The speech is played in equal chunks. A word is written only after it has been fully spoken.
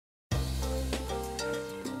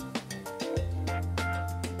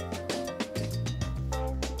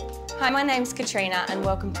Hi, my name's Katrina and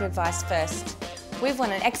welcome to Advice First. We've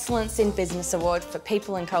won an Excellence in Business Award for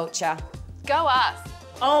People and Culture. Go us!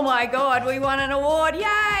 Oh my God, we won an award,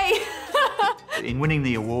 yay! In winning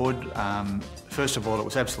the award, first of all, it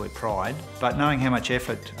was absolute pride, but knowing how much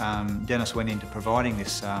effort Dennis went into providing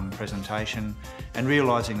this presentation and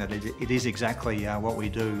realising that it is exactly what we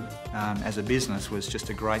do as a business was just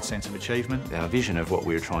a great sense of achievement. Our vision of what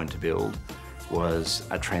we were trying to build was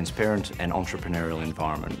a transparent and entrepreneurial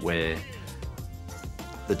environment where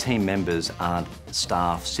the team members aren't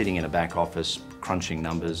staff sitting in a back office crunching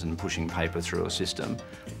numbers and pushing paper through a system,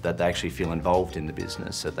 that they actually feel involved in the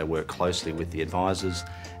business, that they work closely with the advisors,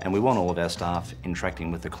 and we want all of our staff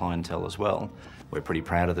interacting with the clientele as well. We're pretty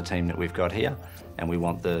proud of the team that we've got here, and we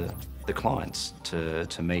want the clients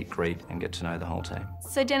to meet, greet and get to know the whole team.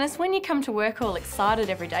 So Dennis, when you come to work all excited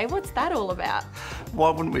every day, what's that all about? Why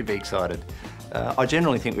wouldn't we be excited? I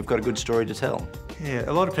generally think we've got a good story to tell. Yeah,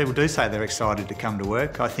 a lot of people do say they're excited to come to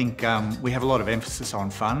work. I think we have a lot of emphasis on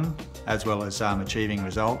fun as well as achieving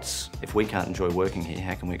results. If we can't enjoy working here,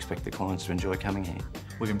 how can we expect the clients to enjoy coming here?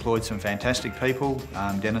 We've employed some fantastic people.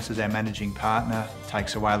 Dennis is our managing partner,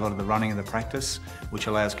 takes away a lot of the running of the practice, which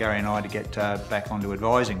allows Gary and I to get back onto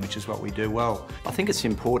advising, which is what we do well. I think it's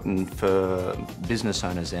important for business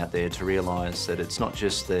owners out there to realise that it's not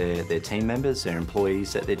just their team members, their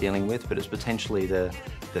employees that they're dealing with, but it's potentially the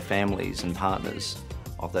families and partners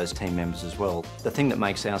of those team members as well. The thing that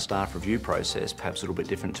makes our staff review process perhaps a little bit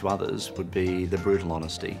different to others would be the brutal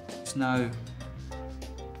honesty. There's no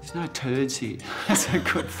turds here. That's a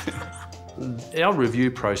good thing. Our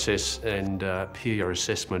review process and peer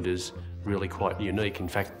assessment is really quite unique. In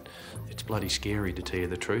fact, it's bloody scary to tell you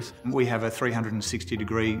the truth. We have a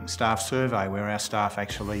 360-degree staff survey where our staff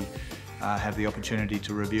actually have the opportunity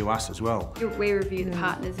to review us as well. We review the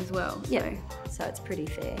partners as well. Yeah, so it's pretty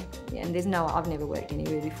fair. Yeah, and I've never worked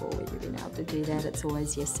anywhere before where you've been able to do that. It's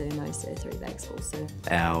always yes sir, no sir, 3 bags full sir.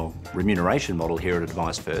 Our remuneration model here at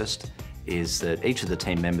Advice First is that each of the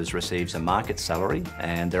team members receives a market salary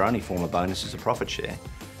and their only form of bonus is a profit share.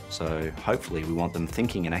 So hopefully we want them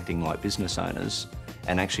thinking and acting like business owners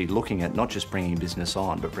and actually looking at not just bringing business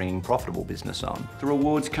on, but bringing profitable business on. The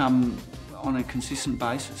rewards come on a consistent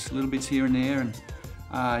basis, little bits here and there,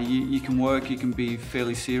 and you can work, you can be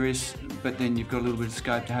fairly serious, but then you've got a little bit of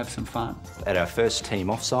scope to have some fun. At our first team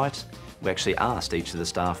offsite, we actually asked each of the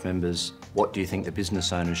staff members, what do you think the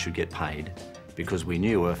business owners should get paid? Because we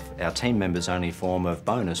knew if our team members' only form of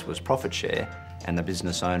bonus was profit share and the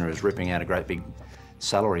business owner is ripping out a great big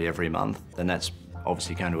salary every month, then that's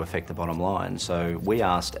obviously going to affect the bottom line. So we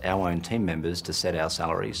asked our own team members to set our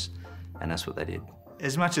salaries, and that's what they did.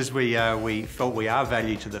 As much as we felt we are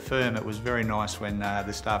value to the firm, it was very nice when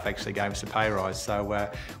the staff actually gave us a pay rise. So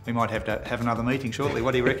we might have to have another meeting shortly.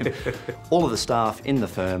 What do you reckon? All of the staff in the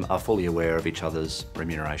firm are fully aware of each other's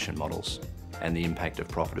remuneration models and the impact of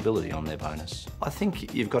profitability on their bonus. I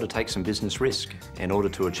think you've got to take some business risk. In order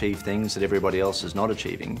to achieve things that everybody else is not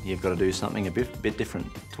achieving, you've got to do something a bit different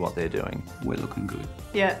to what they're doing. We're looking good.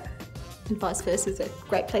 Yeah. Advice First is a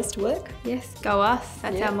great place to work. Yes, go us.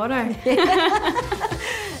 That's our motto.